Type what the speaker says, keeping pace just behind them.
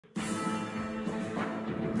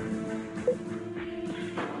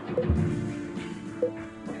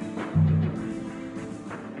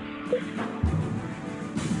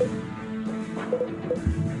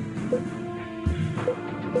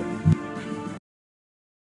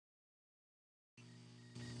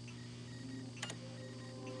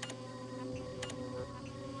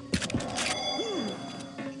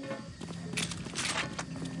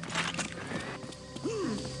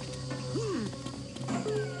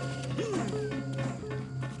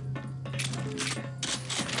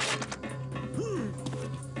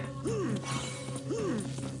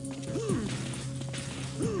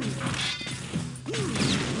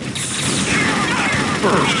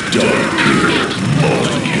First double kill,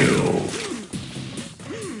 multi-kill.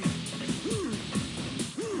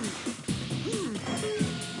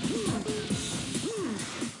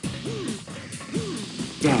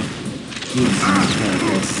 Dead. Use my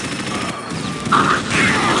purpose.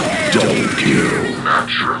 Double kill,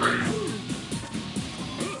 naturally.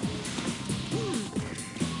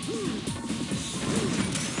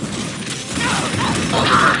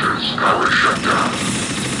 Alternators power shut down.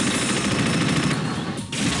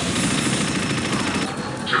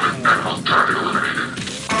 Animal target eliminated.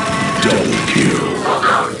 Double kill. Well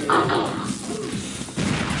done. Go boom.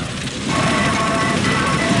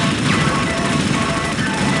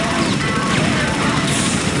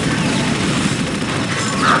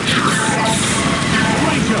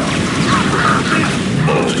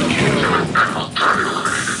 Multi-kill. Animal target eliminated.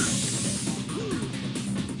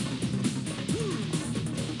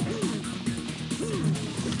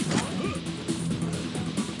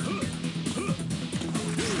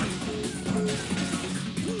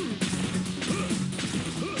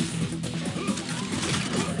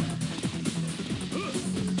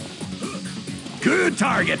 Good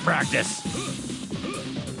target practice.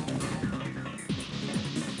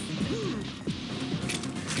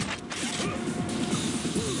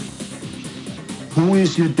 Who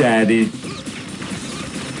is your daddy?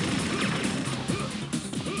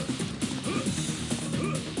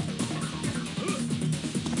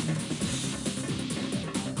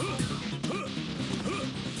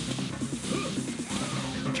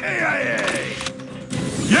 KIA!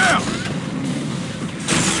 Yeah!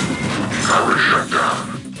 Power shut down.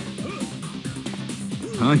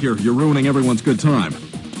 Huh? You're ruining everyone's good time.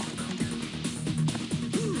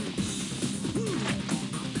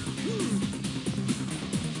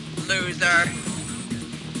 Loser.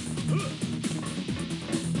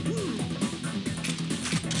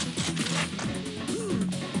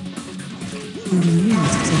 Ordering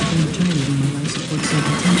units to take them trained in my life support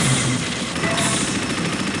circuit temperature.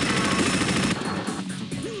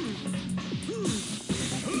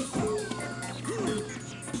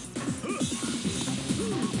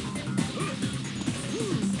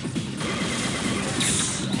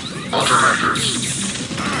 Alternators.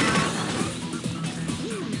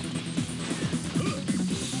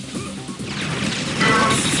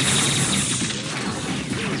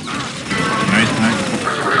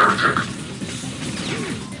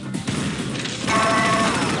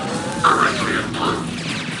 Currently in blue.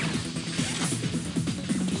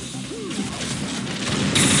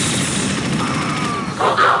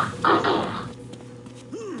 Well done. Go boom.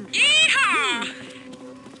 Yeehaw!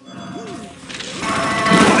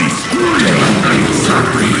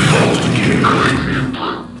 Currently in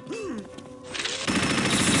blue.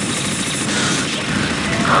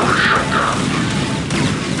 Power shut down.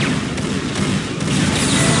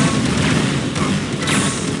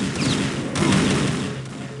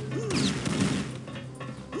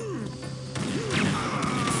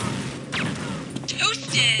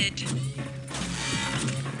 Toasted!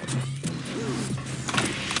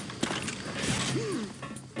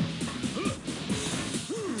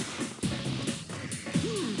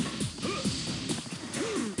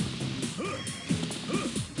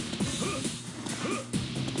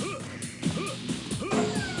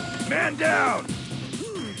 Man down!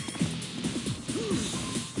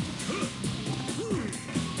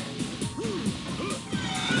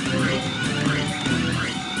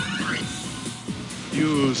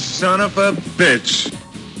 You son of a bitch!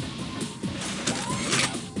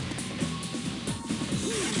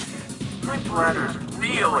 My bladder's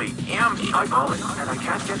really struggling, and I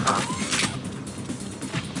can't get up.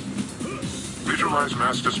 Visualize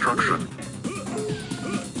mass destruction.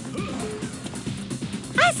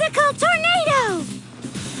 Icicle tornado!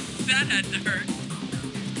 That had to hurt.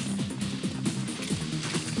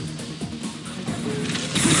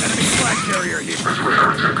 Enemy flag carrier here.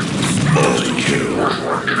 Multi-kill.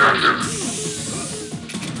 Inactive.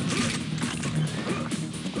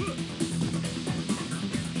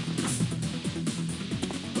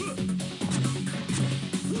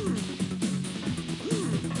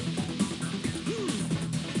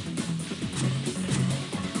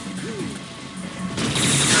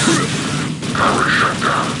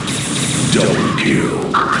 kill.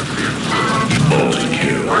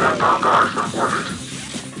 Multi-kill.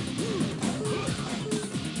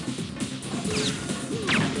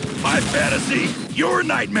 My fantasy, your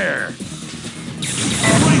nightmare.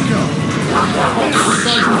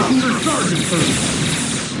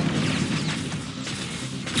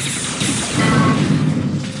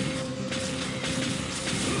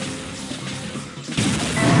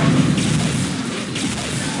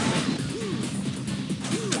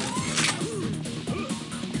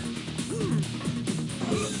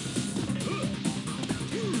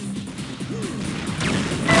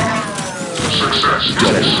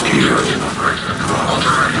 Double kill.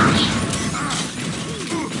 Alternators.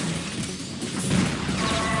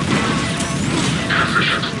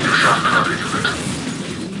 Inefficient. You shot another unit.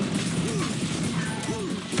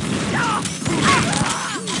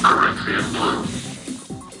 Corinthian blue.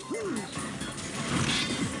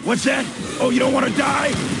 What's that? Oh, you don't want to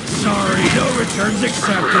die? Sorry, no returns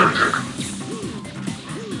accepted.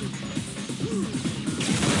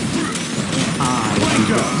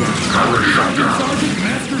 Sergeant,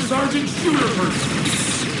 Master Sergeant, Shooter Person.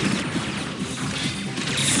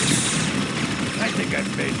 I think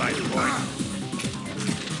I've made my point.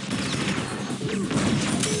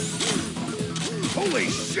 Holy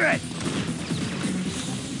shit!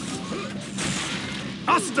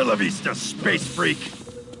 Hasta la vista, space freak!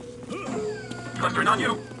 Clustering on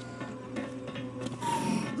you.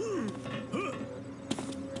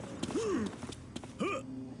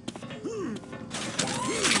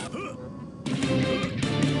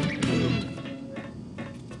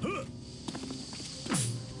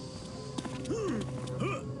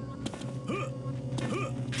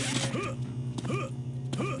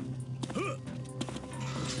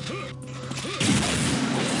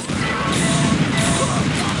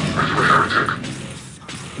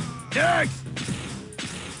 Next!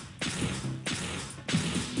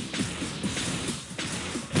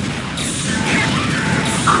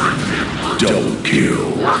 Double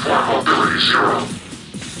kill. Worthwhile mobility 0.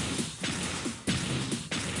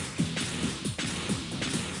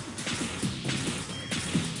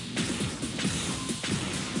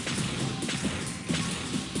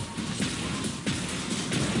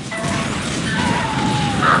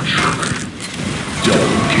 Naturally.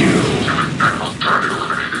 Double kill. Target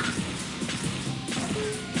eliminated.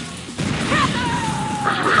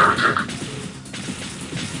 Rescue heretic.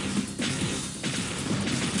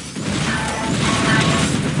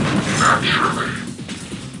 Naturally.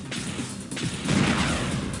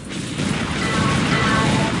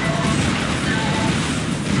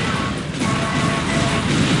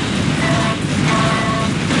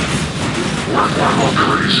 Worthwhile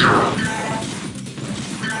mobility 0.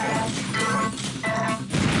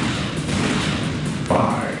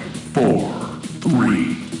 Five, four,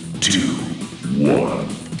 three, two, one.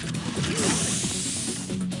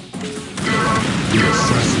 The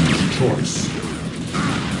assassin's choice.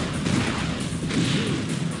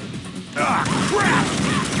 Ah, crap!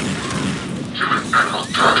 Human animal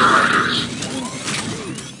counteractors.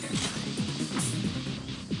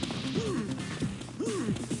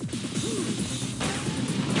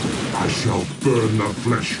 I shall burn the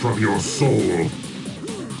flesh from your soul.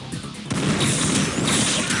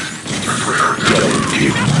 Double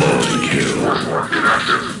kill, multi-kill.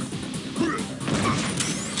 Inactive.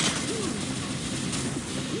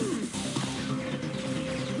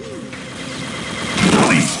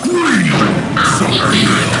 Bloody scream!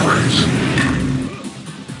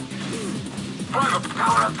 Prime up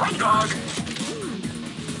power up, fight dog.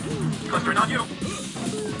 Clustering on you.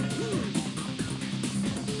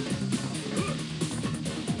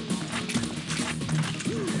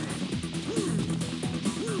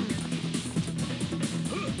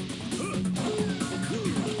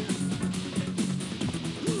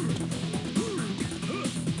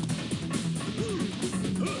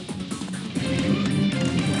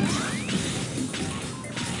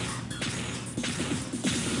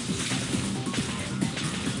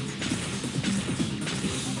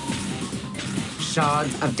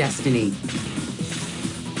 Shards of Destiny.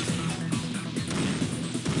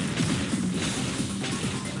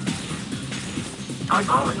 I'm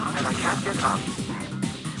falling and I can't get up.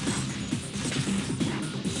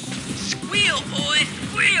 Squeal, boy,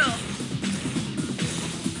 squeal!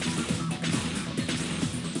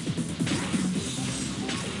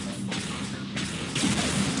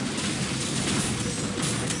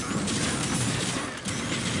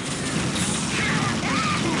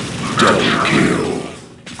 Double kill.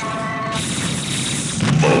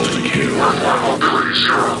 Multi-kill. Worthwhile mobility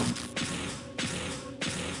 0.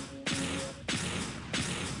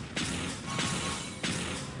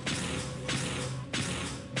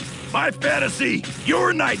 My fantasy,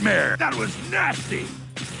 your nightmare. That was nasty.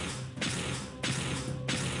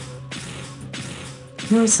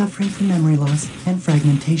 You are suffering from memory loss and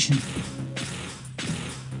fragmentation.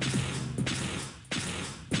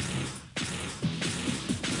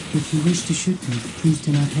 If you wish to shoot me, please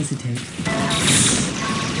do not hesitate.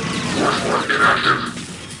 Inactive.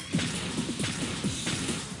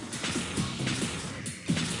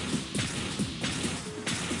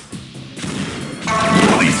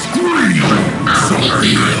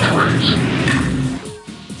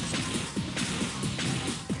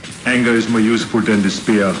 Anger is more useful than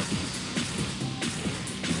despair.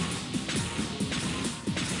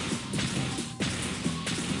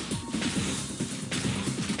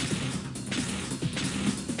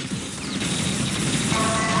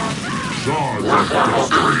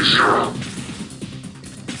 Victory 0.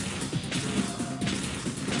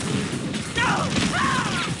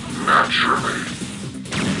 Naturally.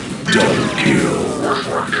 Double kill.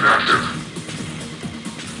 Warform inactive.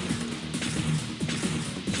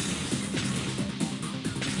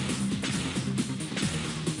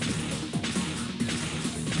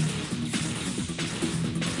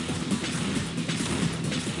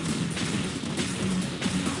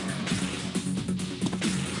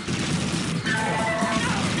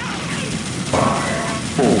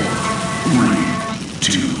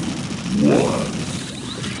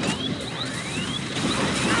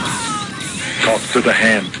 Talk to the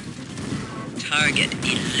hand. Target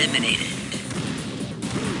eliminated.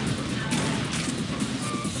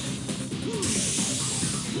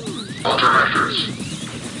 Alternators.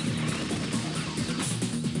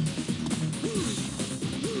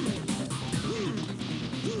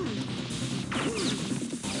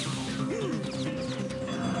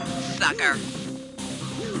 Sucker.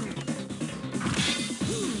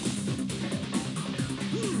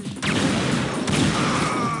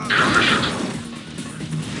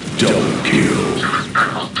 Double kill.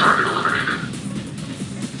 Target eliminated.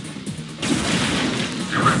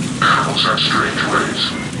 Human animals have strange ways.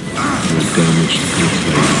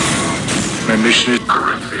 My mission is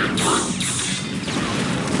Corinthian blue.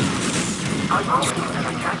 I'm moving and I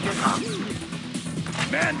can't get up.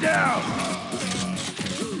 Man down.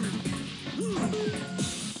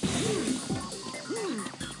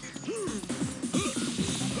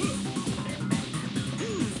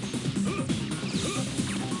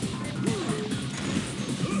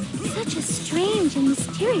 Such a strange and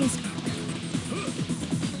mysterious.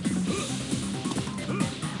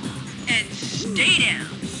 And stay down.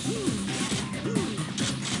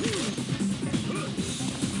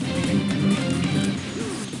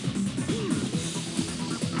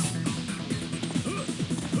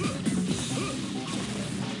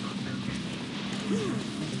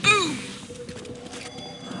 Boom!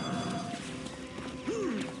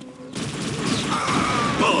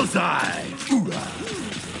 Bullseye.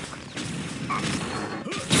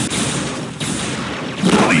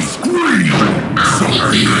 Bloody scream. Animals have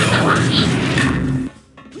strange ways.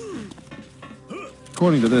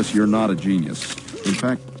 According to this, you're not a genius. In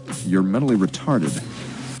fact, you're mentally retarded.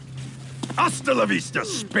 Hasta la vista,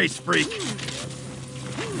 space freak.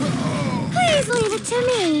 Please leave it to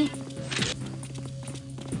me.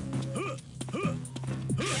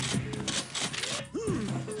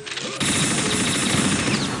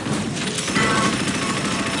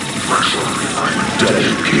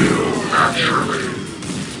 Double kill. Naturally.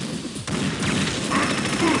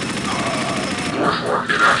 Warform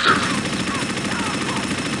inactive.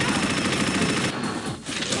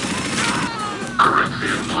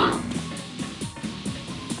 Corinthian blue.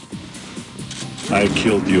 I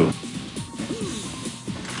killed you.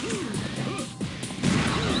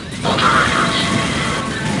 Alternators.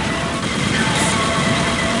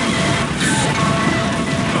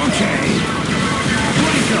 Okay.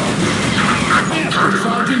 Master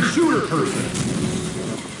Sergeant Shooter Person.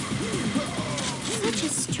 Such a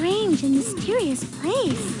strange and mysterious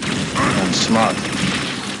place. I'm smart.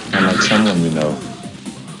 I'm like someone you know.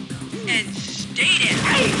 And stay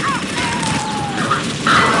down.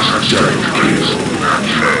 Animals have strange ways.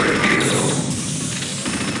 Naturally.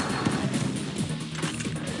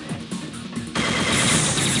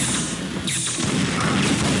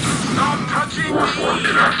 Stop touching Warform me!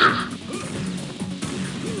 inactive.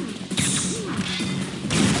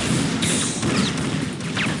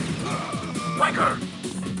 Wiker!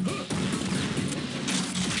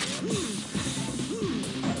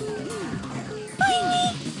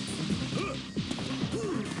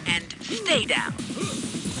 And stay down.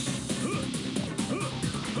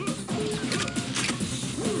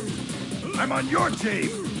 I'm on your team.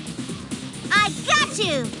 I got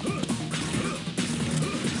you.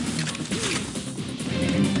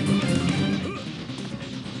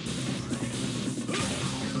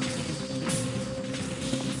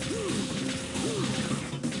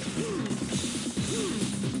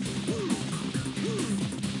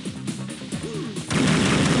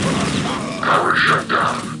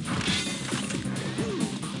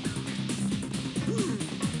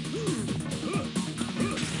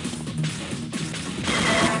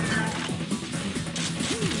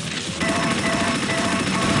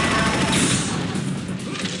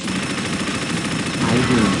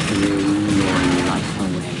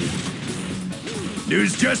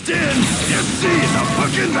 News just in! MC is a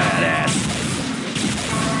fucking badass!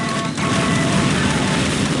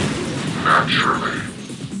 Naturally.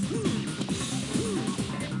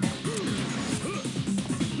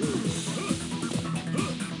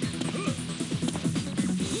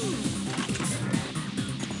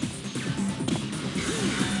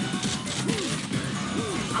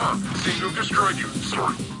 Seem to have destroyed you.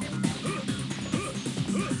 Sorry.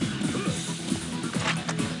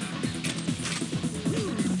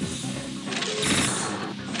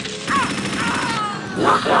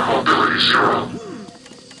 Warform mobility 0.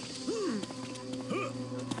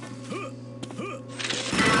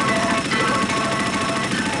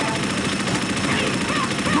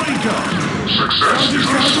 Success is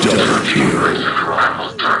the double kill.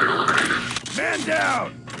 Target eliminated. Man down!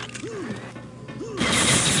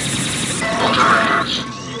 Alternatives.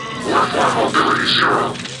 Warform mobility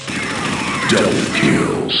 0. Double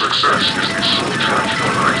kill. Success is the sole charge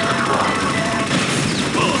for right and wrong.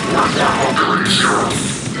 Warform mobility 0.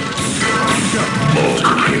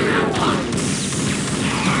 Multi kill.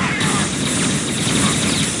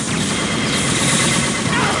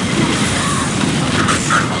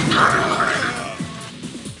 Target eliminated.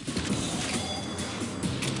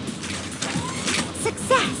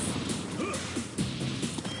 Success!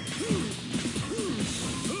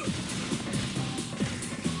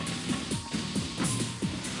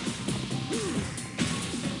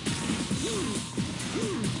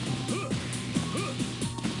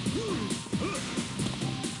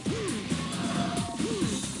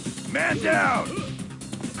 Man down!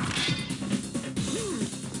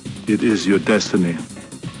 It is your destiny.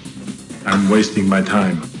 I'm wasting my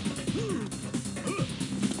time.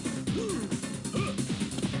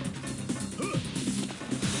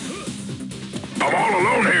 I'm all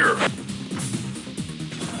alone here.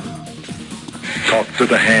 Talk to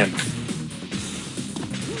the hand.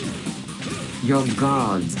 Your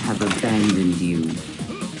gods have abandoned you.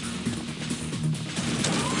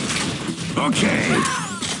 Okay!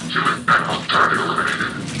 Human animal target eliminated.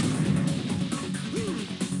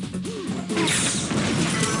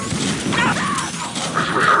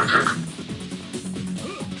 Retro heretic.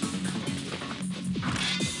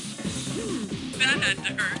 That had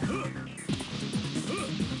to hurt.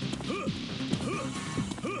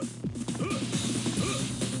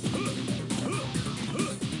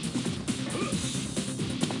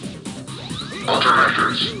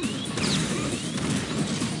 Alternators.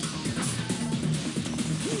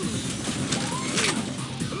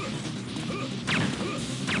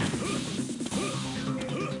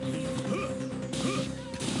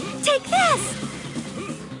 Take this!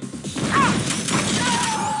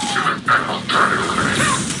 Human animal target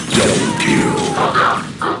eliminated. Double kill. Well done.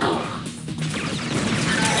 Go boom.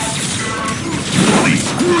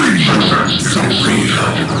 Success is the sole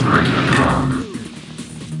charge for right and wrong.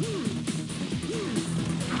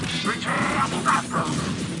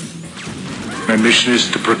 My mission is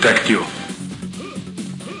to protect you.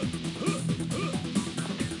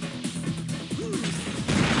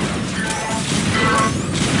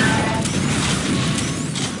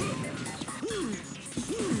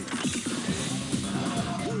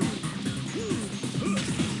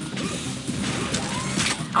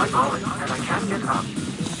 I'm falling, and I can't get up.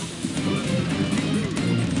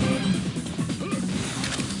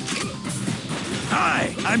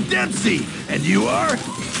 Hi, I'm Dempsey, and you are?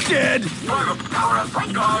 Dead! By the power of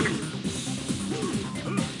God!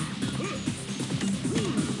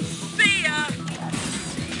 See ya!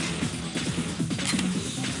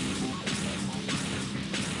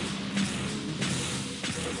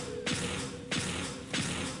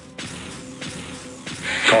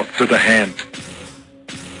 Talk to the hand.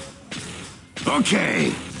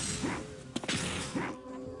 Okay!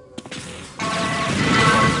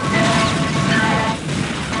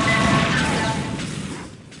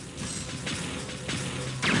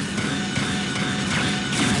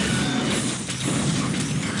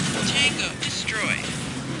 Tango destroyed.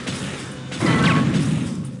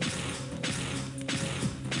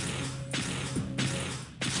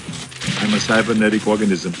 I'm a cybernetic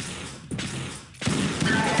organism.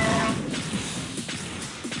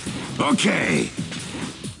 Okay!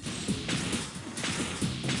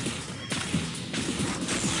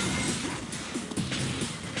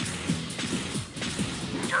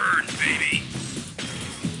 Burn, baby.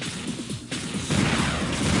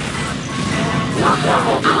 Warform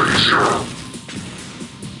mobility 0.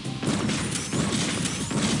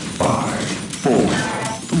 5, 4,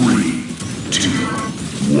 3, 2,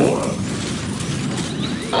 1.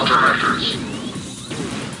 Alternators.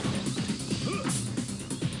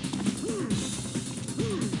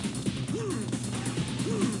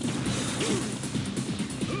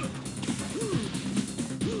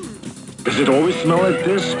 it always smell like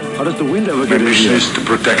this? How does the wind ever get My in mission here? is to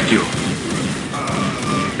protect you.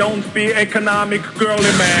 Don't be economic,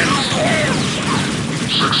 girly man.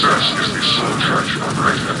 Success is the sole judge of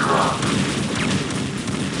right and wrong.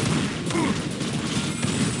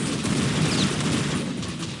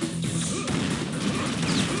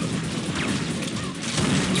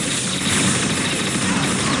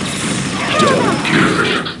 Double kill.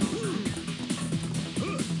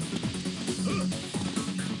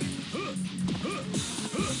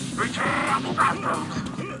 Return bathrooms.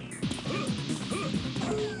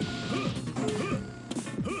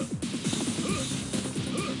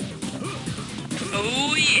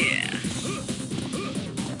 Oh, yeah.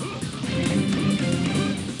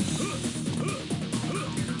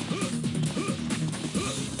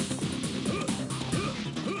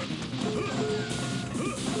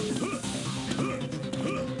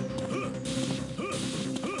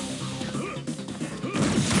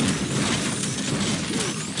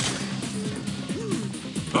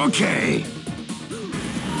 Okay.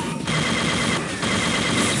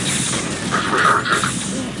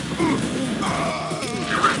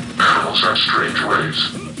 Animals have strange ways.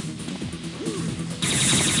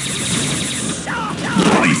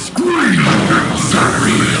 Bloody scream!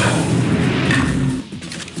 Surreal!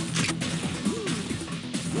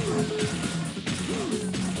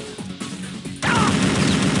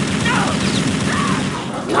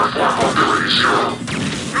 Warform mobility 0.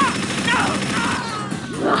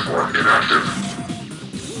 Warform inactive.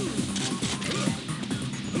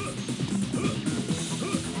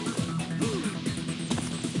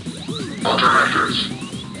 Alternators.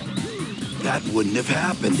 That wouldn't have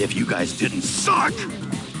happened if you guys didn't suck!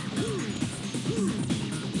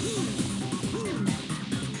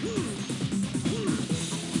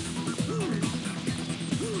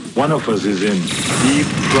 One of us is in deep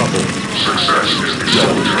trouble. Success is the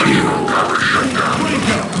sole judge of power shutdown.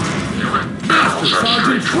 Animals have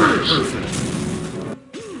Sergeant strange Shooter ways. Person.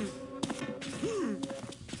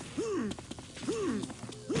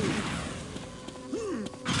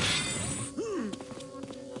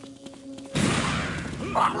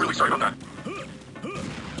 Oh, I'm really sorry about that.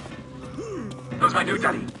 Who's my new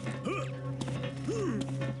daddy?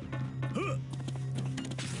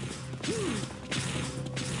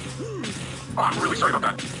 Oh, I'm really sorry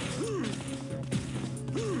about that.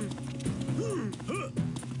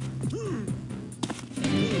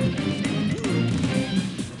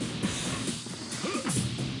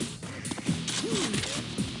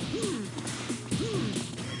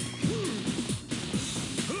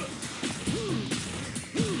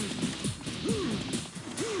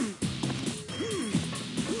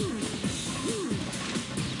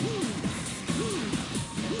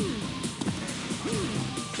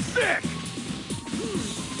 Sick!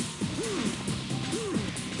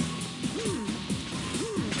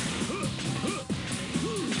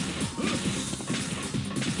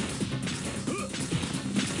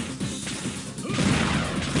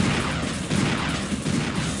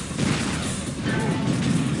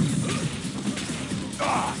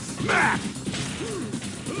 Ah, smack!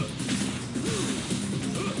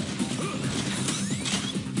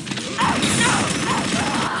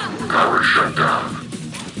 Power shutdown.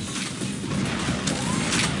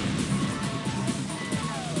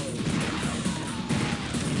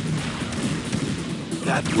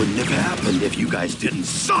 That wouldn't have happened if you guys didn't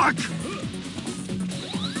suck!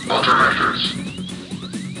 Alternators.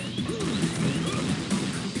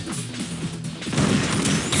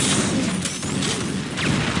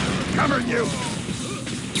 Covering you!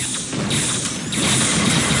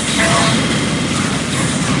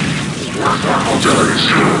 Warform mobility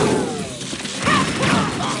 0.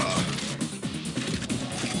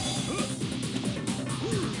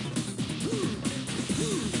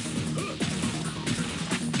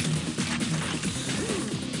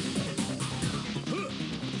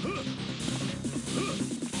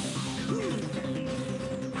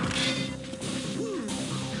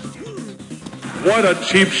 What a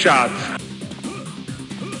cheap shot.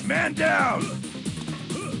 Man down!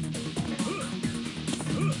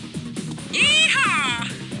 Yeehaw!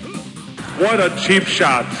 What a cheap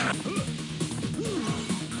shot.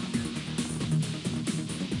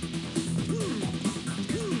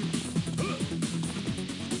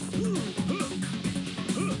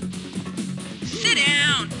 Sit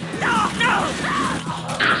down.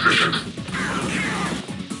 Inefficient.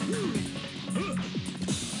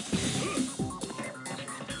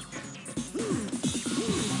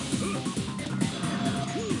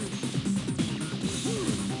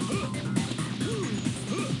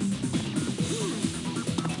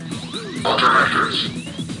 Alternators.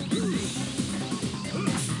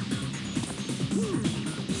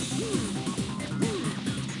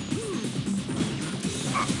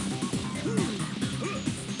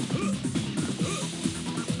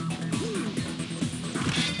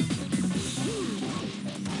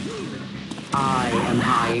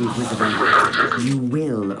 Inquisitor. You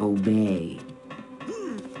will obey.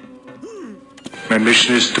 My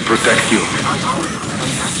mission is to protect you.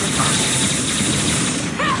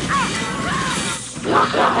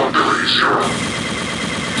 Warform mobility 0.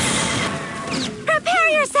 Prepare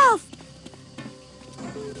yourself!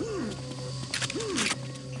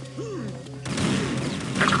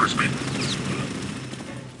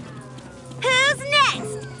 Who's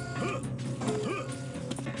next?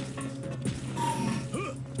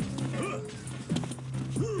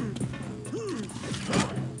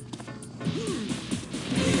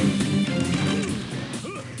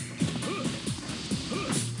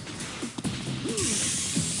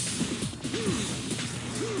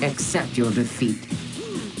 Accept your defeat.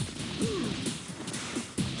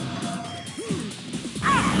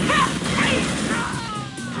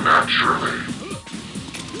 Naturally.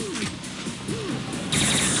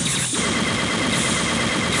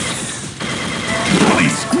 Bloody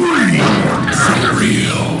scream!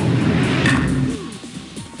 Surreal!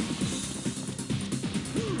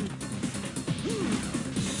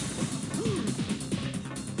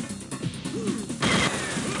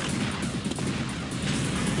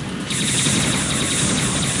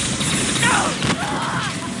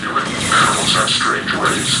 Human animals have strange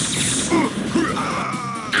ways.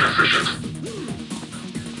 Inefficient.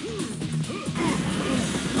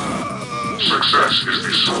 Success is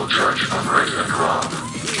the sole judge of right and wrong.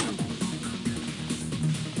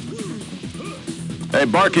 Hey,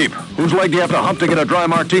 barkeep, whose leg do you have to hump to get a dry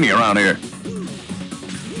martini around here?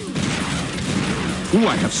 Ooh,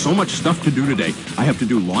 I have so much stuff to do today. I have to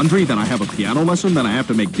do laundry, then I have a piano lesson, then I have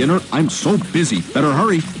to make dinner. I'm so busy. Better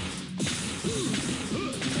hurry.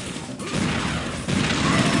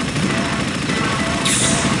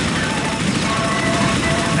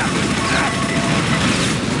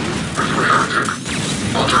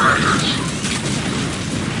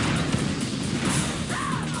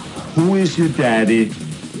 Who is your daddy?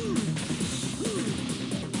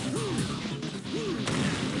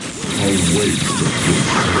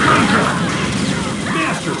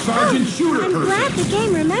 Master Sergeant Shooter I'm person. glad the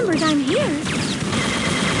game remembered I'm here.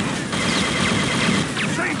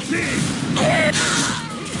 Same thing!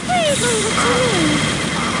 Please leave it to me.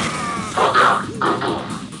 Hold down. Go boom.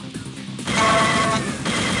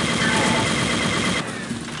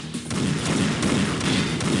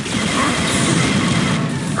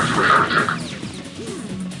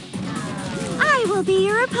 I will be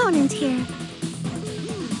your opponent here.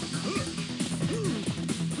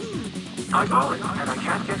 I'm falling, and I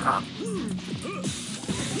can't get up.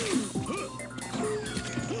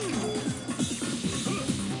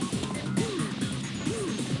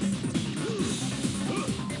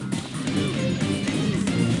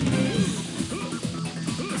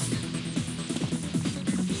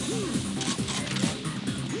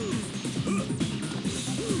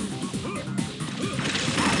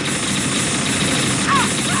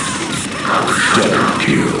 Double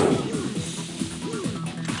kill.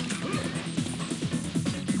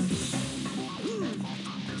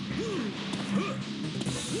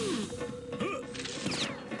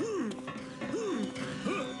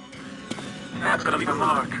 That's gonna leave a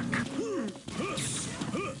mark.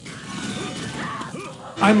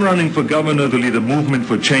 I'm running for governor to lead a movement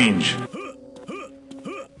for change.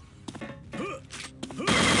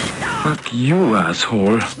 Fuck you,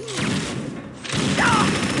 asshole.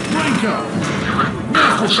 Franco!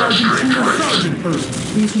 Master Sergeant Shooter Sergeant person.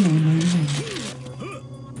 Please remain where you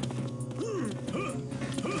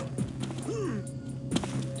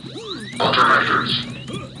are. Alternators.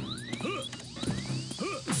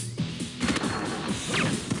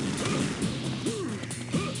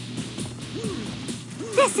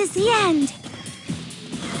 This is the end.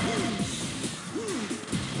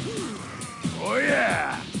 Oh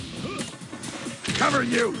yeah! Cover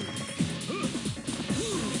you!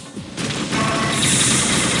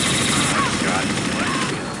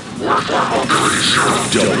 Warform mobility 0.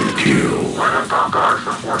 Double kill. Line up on guard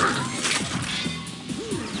for orbit.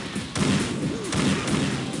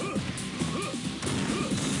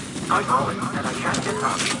 I'm falling, and I can't get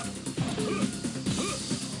up.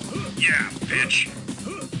 Yeah, bitch!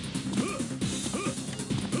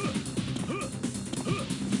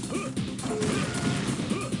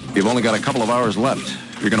 You've only got a couple of hours left.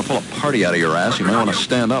 If you're gonna pull a party out of your ass, you may want to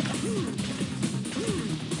stand up.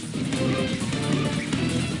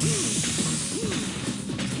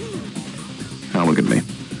 Now look at me.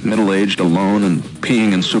 Middle-aged, alone, and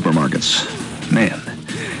peeing in supermarkets. Man,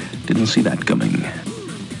 didn't see that coming.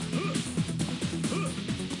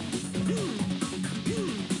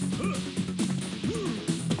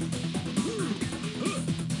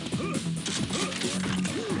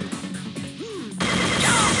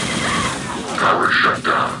 Power shut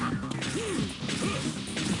down.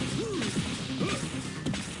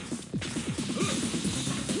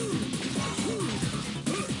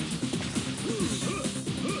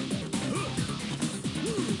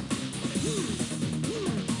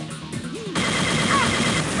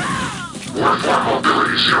 Warform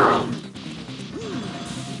mobility 0.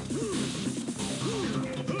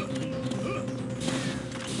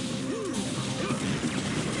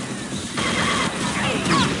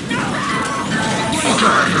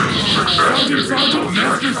 Success is the sole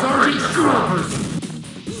Master Sergeant, Sewer Person.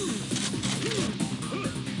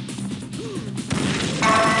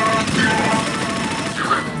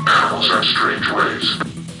 Animals have strange ways.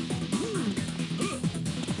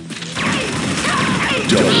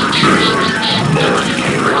 Success is the sole target.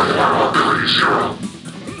 Warform mobility 0.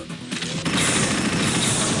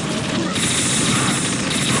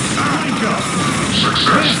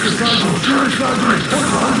 Success is the sole target.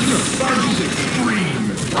 Sergeant Extreme.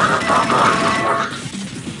 By the top line before